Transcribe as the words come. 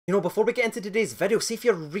You know, before we get into today's video, see if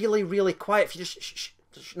you're really quiet, if you just shh,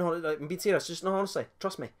 no, I'm being serious, just no, honestly,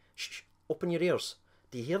 trust me, shh, open your ears.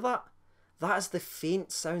 Do you hear that? That is the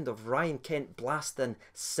faint sound of Ryan Kent blasting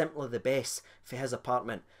Simply the Best for his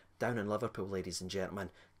apartment down in Liverpool, ladies and gentlemen,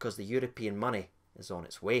 because the European money is on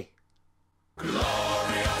its way. Glorious.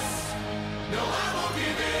 No, I won't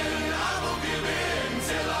give in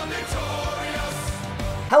till I'm victorious.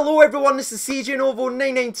 Hello everyone, this is CJ Novo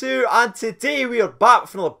 992 and today we are back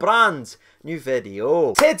with another brand new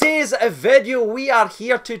video. Today's video we are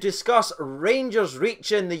here to discuss Rangers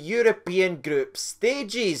reaching the European group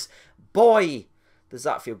stages. Boy, does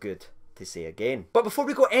that feel good to say again. But before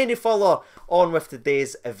we go any further on with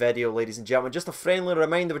today's video, ladies and gentlemen, just a friendly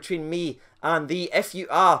reminder between me and thee, if you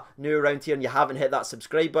are new around here and you haven't hit that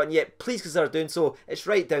subscribe button yet, please consider doing so. It's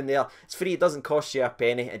right down there. It's free, it doesn't cost you a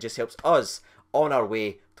penny, it just helps us on our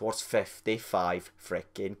way towards 55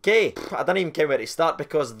 frickin' K. I don't even care where to start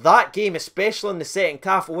because that game, especially in the second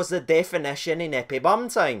half, was the definition in Epi Bum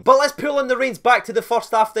time. But let's pull in the reins back to the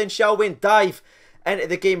first half then, shall we, and dive into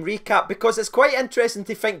the game recap, because it's quite interesting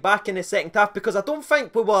to think back in the second half, because I don't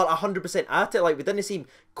think we were 100% at it. Like, we didn't seem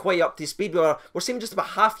quite up to speed. We're seeming just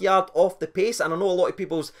about half yard off the pace, and I know a lot of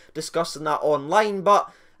people's discussing that online, but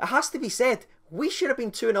it has to be said, we should have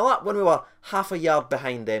been 2-0 up when we were half a yard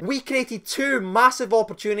behind them. We created two massive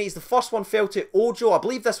opportunities. The first one fell to Ojo. I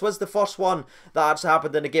believe this was the first one that actually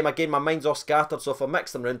happened in the game. Again, my mind's all scattered, so if I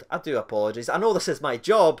mix them around, I do apologise. I know this is my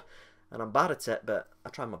job, and I'm bad at it, but I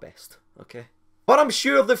try my best, okay? But I'm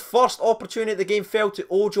sure the first opportunity of the game fell to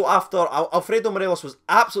Ojo after Alfredo Morelos was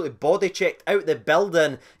absolutely body checked out the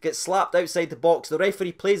building, gets slapped outside the box. The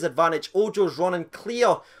referee plays advantage. Ojo's running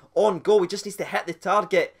clear on goal. He just needs to hit the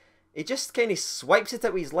target. He just kind of swipes it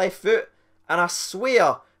out with his left foot, and I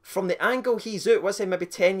swear, from the angle he's out, let's say maybe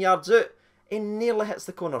 10 yards out, he nearly hits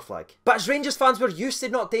the corner flag. But as Rangers fans, we're used to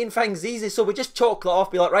not doing things easy, so we just chalk that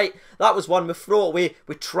off, be like, right, that was one, we throw it away,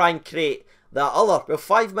 we try and create that other. Well,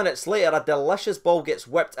 5 minutes later, a delicious ball gets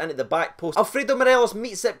whipped into the back post. Alfredo Morelos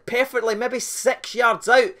meets it perfectly, maybe 6 yards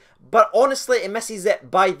out, but honestly, he misses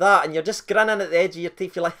it by that, and you're just grinning at the edge of your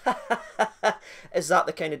teeth. You're like, is that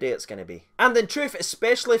the kind of day it's going to be? And in truth,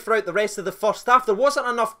 especially throughout the rest of the first half, there wasn't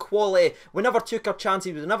enough quality. We never took our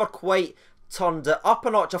chances. We never quite turned it up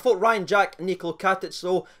a notch. I thought Ryan Jack and Nikola Katic,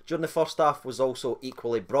 though, during the first half was also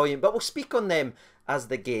equally brilliant, but we'll speak on them as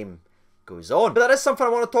the game goes on. But there is something I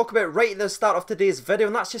want to talk about right at the start of today's video,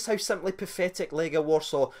 and that's just how simply pathetic Legia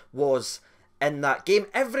Warsaw was in that game.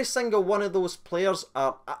 Every single one of those players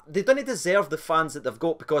they don't deserve the fans that they've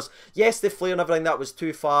got, because yes, the flair and everything, that was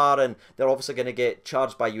too far, and they're obviously going to get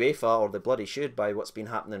charged by UEFA, or they bloody should, by what's been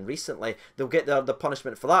happening recently. They'll get the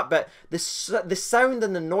punishment for that, but the sound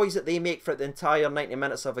and the noise that they make for the entire 90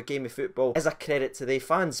 minutes of a game of football is a credit to their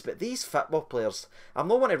fans. But these football players, I'm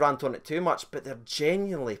not want to rant on it too much, but they're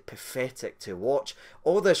genuinely pathetic to watch.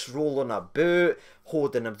 All this rolling about,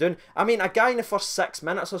 holding him down. I mean, a guy in the first 6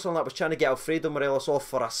 minutes or something that was trying to get Alfredo Morelos off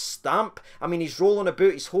for a stamp. I mean, he's rolling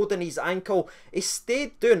about, he's holding his ankle. He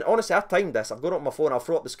stayed down. Honestly, I timed this. I've got it on my phone. I'll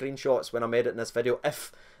throw up the screenshots when I'm editing this video,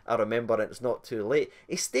 if I remember it. It's not too late.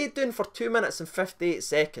 He stayed down for 2 minutes and 58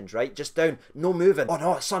 seconds, right? Just down, no moving. Oh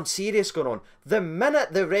no, it's something serious going on. The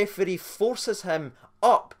minute the referee forces him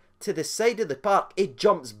up to the side of the park, he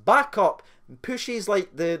jumps back up, pushes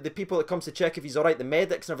like the people that comes to check if he's alright, the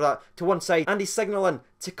medics and everything, to one side, and he's signalling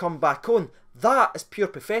to come back on. That is pure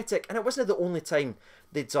pathetic, and it wasn't the only time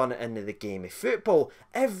they'd done it in the game of football.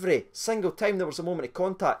 Every single time there was a moment of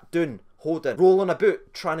contact, down, holding, rolling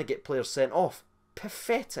about, trying to get players sent off.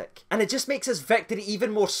 Pathetic. And it just makes his victory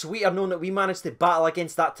even more sweeter, knowing that we managed to battle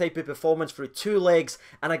against that type of performance through 2 legs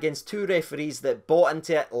and against 2 referees that bought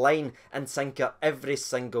into it line and sinker every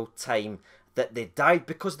single time that they died,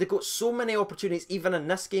 because they got so many opportunities, even in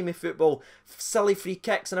this game of football, silly free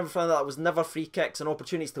kicks and everything like that was never free kicks, and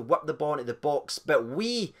opportunities to whip the ball into the box. But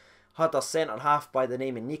we had a centre half by the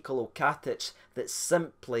name of Nikola Katic that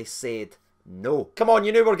simply said no. Come on,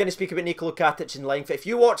 you knew we were going to speak about Nikola Katic in length. If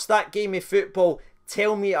you watched that game of football,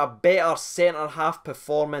 tell me a better centre half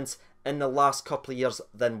performance in the last couple of years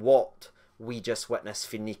than what we just witnessed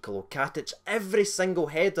for Nikola Katic. Every single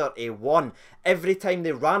header he won. Every time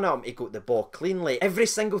they ran at him, he got the ball cleanly. Every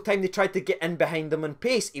single time they tried to get in behind him on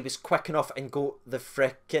pace, he was quick enough and got the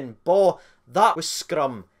frickin' ball. That was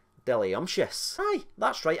scrum delicious. Aye,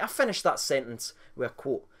 that's right. I finished that sentence with a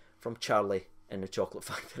quote from Charlie in the Chocolate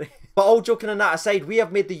Factory. But all joking on that aside, we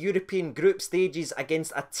have made the European group stages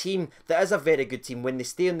against a team that is a very good team. When they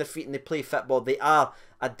stay on their feet and they play football, they are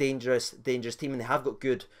a dangerous team, and they have got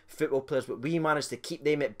good football players, but we managed to keep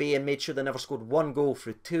them at bay and made sure they never scored 1 goal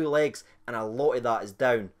through 2 legs, and a lot of that is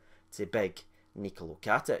down to big Nikola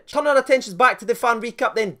Katic. Turning our attentions back to the fan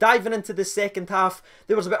recap, then diving into the second half,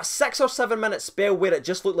 there was about a 6 or 7 minute spell where it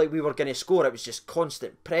just looked like we were going to score. It was just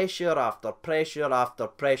constant pressure after pressure after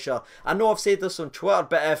pressure. I know I've said this on Twitter,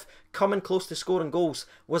 but if coming close to scoring goals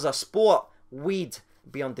was a sport, we'd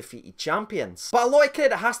be undefeated champions. But a lot of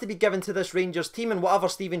credit has to be given to this Rangers team and whatever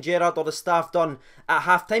Steven Gerrard or the staff done at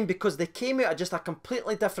half time, because they came out of just a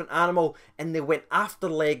completely different animal and they went after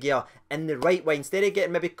Legia in the right way. Instead of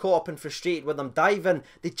getting maybe caught up and frustrated with them diving,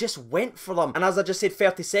 they just went for them. And as I just said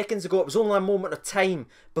 30 seconds ago, it was only a moment of time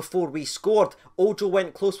before we scored. Ojo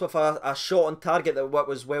went close with a shot on target that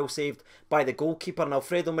was well saved by the goalkeeper, and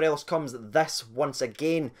Alfredo Morelos comes this once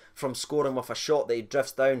again from scoring with a shot that he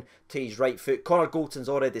drifts down to his right foot. Connor Goldton's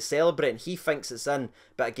already celebrating, he thinks it's in,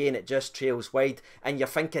 but again it just trails wide, and you're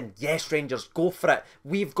thinking, yes Rangers, go for it,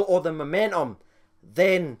 we've got all the momentum.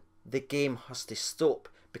 Then the game has to stop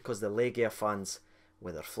because the Legia fans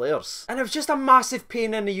with their flares. And it was just a massive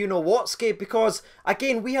pain in the you-know-what-scape, because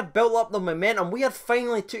again we had built up the momentum, we had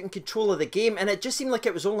finally taken control of the game, and it just seemed like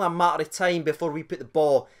it was only a matter of time before we put the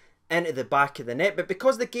ball into the back of the net. But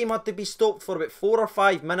because the game had to be stopped for about 4 or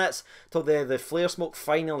 5 minutes till the flare smoke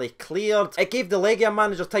finally cleared, it gave the Legia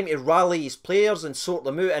manager time to rally his players and sort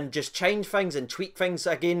them out and just change things and tweak things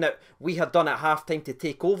again that we had done at half time to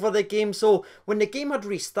take over the game. So when the game had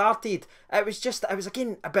restarted, it was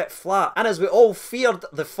again a bit flat, and as we all feared,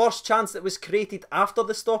 the first chance that was created after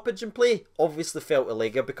the stoppage in play obviously fell to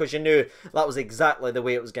Legia, because you knew that was exactly the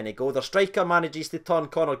way it was going to go. Their striker manages to turn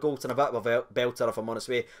Connor Goldton a bit of a belter, if I'm honest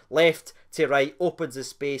with you. Left to right, opens the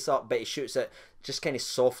space up, but he shoots it just kind of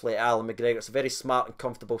softly at Alan McGregor. It's a very smart and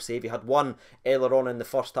comfortable save. He had one earlier on in the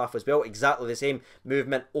first half as well, exactly the same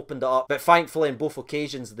movement, opened it up, but thankfully in both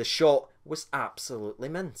occasions the shot was absolutely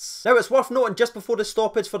mince. Now it's worth noting, just before the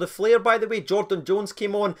stoppage for the flare, by the way, Jordan Jones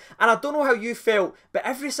came on, and I don't know how you felt, but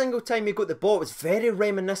every single time he got the ball, it was very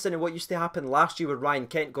reminiscent of what used to happen last year when Ryan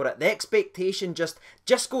Kent got it. The expectation just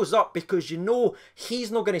goes up, because you know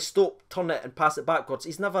he's not going to stop, turn it and pass it backwards.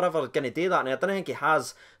 He's never ever going to do that, and I don't think he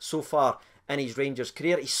has so far in his Rangers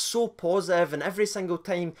career. He's so positive, and every single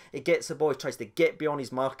time he gets the ball, he tries to get beyond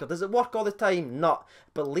his marker. Does it work all the time? Not.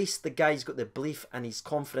 But at least the guy's got the belief and his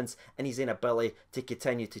confidence in his inability to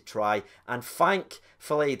continue to try. And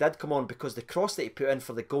thankfully he did come on, because the cross that he put in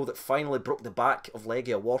for the goal that finally broke the back of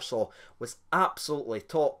Legia Warsaw was absolutely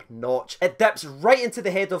top notch. It dips right into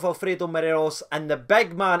the head of Alfredo Morelos, and the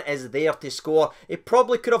big man is there to score. He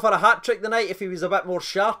probably could have had a hat-trick tonight if he was a bit more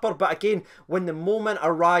sharper, but again, when the moment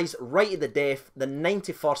arrives right at the death, the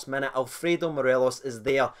 91st minute, Alfredo Morelos is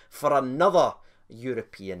there for another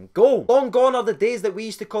European goal. Long gone are the days that we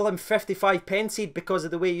used to call him 55 pence head because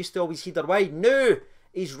of the way he used to always header wide. No,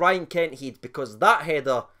 he's Ryan Kent head, because that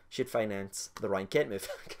header should finance the Ryan Kent move.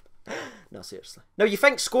 No, seriously. Now, you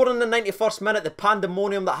think scoring in the 91st minute, the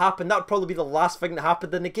pandemonium that happened, that would probably be the last thing that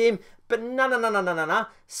happened in the game. But nah.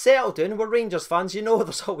 Settle down, we're Rangers fans. You know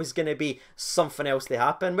there's always going to be something else to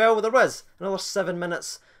happen. Well, there was another 7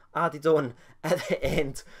 minutes added on at the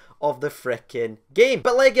end of the frickin' game.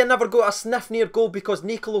 But Legia never got a sniff near goal, because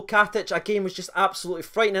Nikola Katic again was just absolutely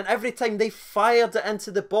frightening. Every time they fired it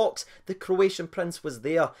into the box, the Croatian prince was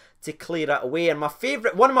there to clear it away. And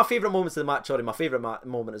one of my favourite moments of the match, sorry, my favourite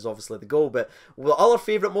moment is obviously the goal, but the other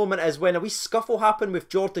favourite moment is when a wee scuffle happened with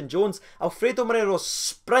Jordan Jones. Alfredo Morelos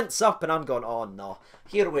sprints up, and I'm going, oh no,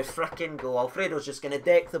 here we frickin' go. Alfredo's just going to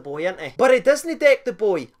deck the boy, isn't he? But he doesn't deck the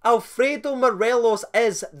boy. Alfredo Morelos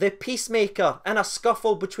is the peacemaker in a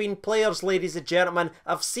scuffle between players, ladies and gentlemen.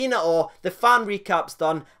 I've seen it all. The fan recap's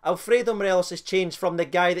done. Alfredo Morelos has changed from the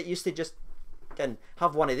guy that used to just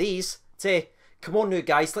have one of these to, come on now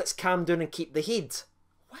guys, let's calm down and keep the heat.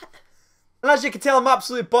 What? And as you can tell, I'm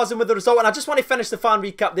absolutely buzzing with the result, and I just want to finish the fan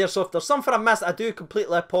recap there, so if there's something I missed, I do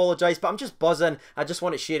completely apologise, but I'm just buzzing. I just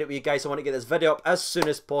want to share it with you guys. I want to get this video up as soon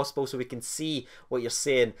as possible so we can see what you're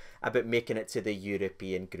saying about making it to the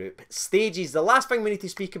European group stages. The last thing we need to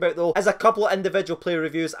speak about, though, is a couple of individual player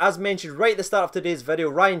reviews. As mentioned right at the start of today's video,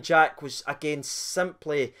 Ryan Jack was, again,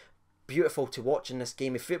 simply beautiful to watch in this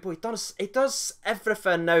game of football. He does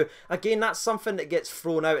everything. Now, again, that's something that gets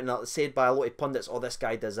thrown out and that's said by a lot of pundits, oh, this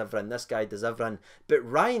guy does everything, this guy does everything. But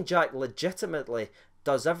Ryan Jack legitimately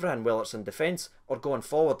does everything, whether it's in defence or going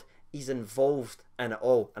forward. He's involved in it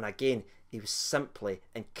all. And again, he was simply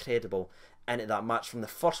incredible into that match from the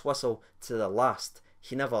first whistle to the last.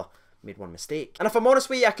 He never made one mistake. And if I'm honest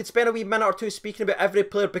with you, I could spend a wee minute or two speaking about every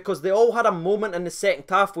player, because they all had a moment in the second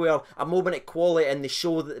half where a moment of quality, and they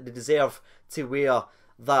show that they deserve to wear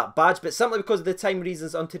that badge, but simply because of the time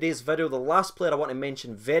reasons on today's video, the last player I want to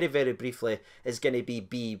mention very, very briefly is going to be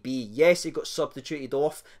BB. Yes, he got substituted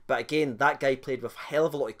off, but again, that guy played with a hell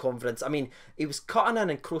of a lot of confidence. I mean, he was cutting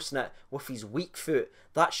in and crossing it with his weak foot.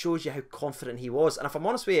 That shows you how confident he was, and if I'm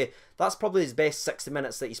honest with you, that's probably his best 60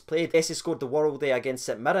 minutes that he's played. Yes, he scored the World Day against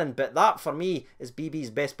St Mirren, but that, for me, is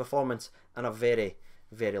BB's best performance in a very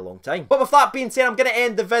long time. But with that being said, I'm going to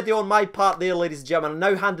end the video on my part there, ladies and gentlemen.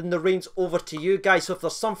 I'm now handing the reins over to you guys. So if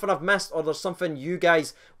there's something I've missed or there's something you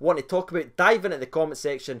guys want to talk about, dive into the comment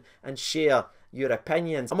section and share your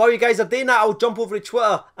opinions. And while you guys are doing that, I'll jump over to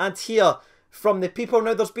Twitter and hear from the people.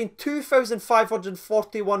 Now, there's been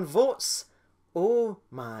 2,541 votes. Oh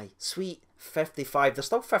my sweet 55. There's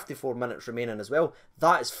still 54 minutes remaining as well.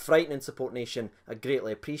 That is frightening, Support Nation. I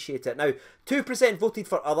greatly appreciate it. Now, 2% voted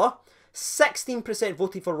for other, 16%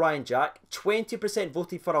 voted for Ryan Jack, 20%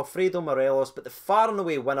 voted for Alfredo Morelos, but the far and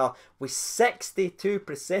away winner with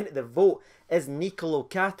 62% of the vote is Nikola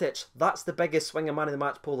Katic. That's the biggest swinging man of the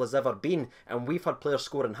match poll has ever been, and we've had players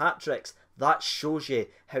scoring hat-tricks. That shows you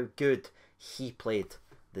how good he played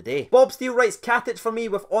the day. Bob Steele writes Katic for me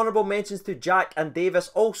with honourable mentions to Jack and Davis,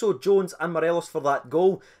 also Jones and Morelos for that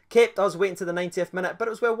goal. Kept us waiting to the 90th minute, but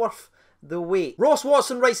it was well worth the wait. Ross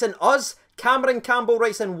Watson writes in us. Cameron Campbell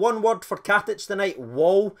writes in one word for Katic tonight,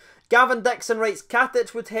 wall. Gavin Dixon writes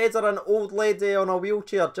Katic would header an old lady on a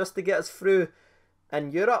wheelchair just to get us through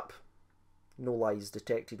in Europe. No lies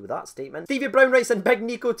detected with that statement. Stevie Brown writes in Big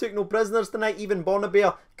Nico took no prisoners tonight, even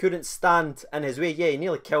Bonnebear couldn't stand in his way. Yeah, he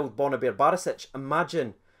nearly killed Bonnebear Barisic.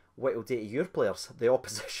 Imagine what it'll do to your players, the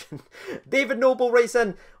opposition. David Noble writes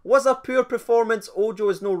in, was a poor performance. Ojo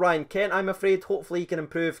is no Ryan Kent, I'm afraid. Hopefully he can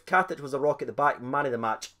improve. Katic was a rock at the back, man of the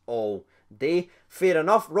match all day. Fair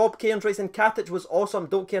enough. Rob Cairns writes in, Katic was awesome.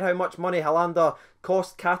 Don't care how much money Helander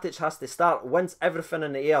cost. Katic has to start, wins everything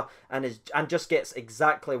in the air, and just gets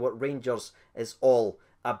exactly what Rangers is all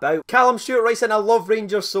about. Callum Stewart writes in, I love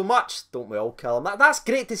Rangers so much. Don't we all, Callum? That's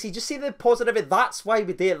great to see. Just see the positivity. That's why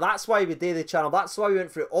we do it. That's why we do the channel. That's why we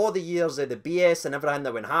went through all the years of the BS and everything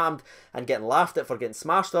that went hammed and getting laughed at for getting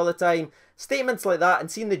smashed all the time. Statements like that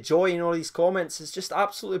and seeing the joy in all these comments is just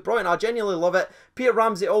absolutely brilliant. I genuinely love it. Peter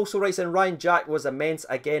Ramsey also writes in, Ryan Jack was immense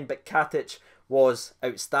again, but Katic was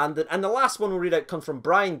outstanding. And the last one we'll read out comes from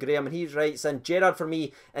Brian Graham, and he writes in, Gerrard, for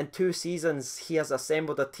me, in 2 seasons, he has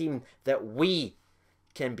assembled a team that we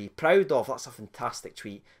can be proud of. That's a fantastic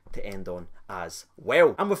tweet to end on as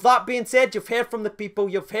well. And with that being said, you've heard from the people,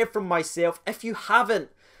 you've heard from myself. If you haven't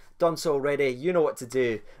done so already, you know what to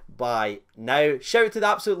do by now. Shout out to the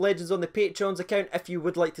absolute legends on the Patreons account if you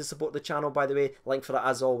would like to support the channel, by the way. Link for it,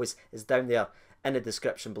 as always, is down there in the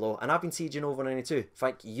description below. And I've been CJ Nova92.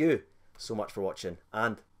 Thank you so much for watching,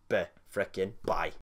 and be frickin' bye.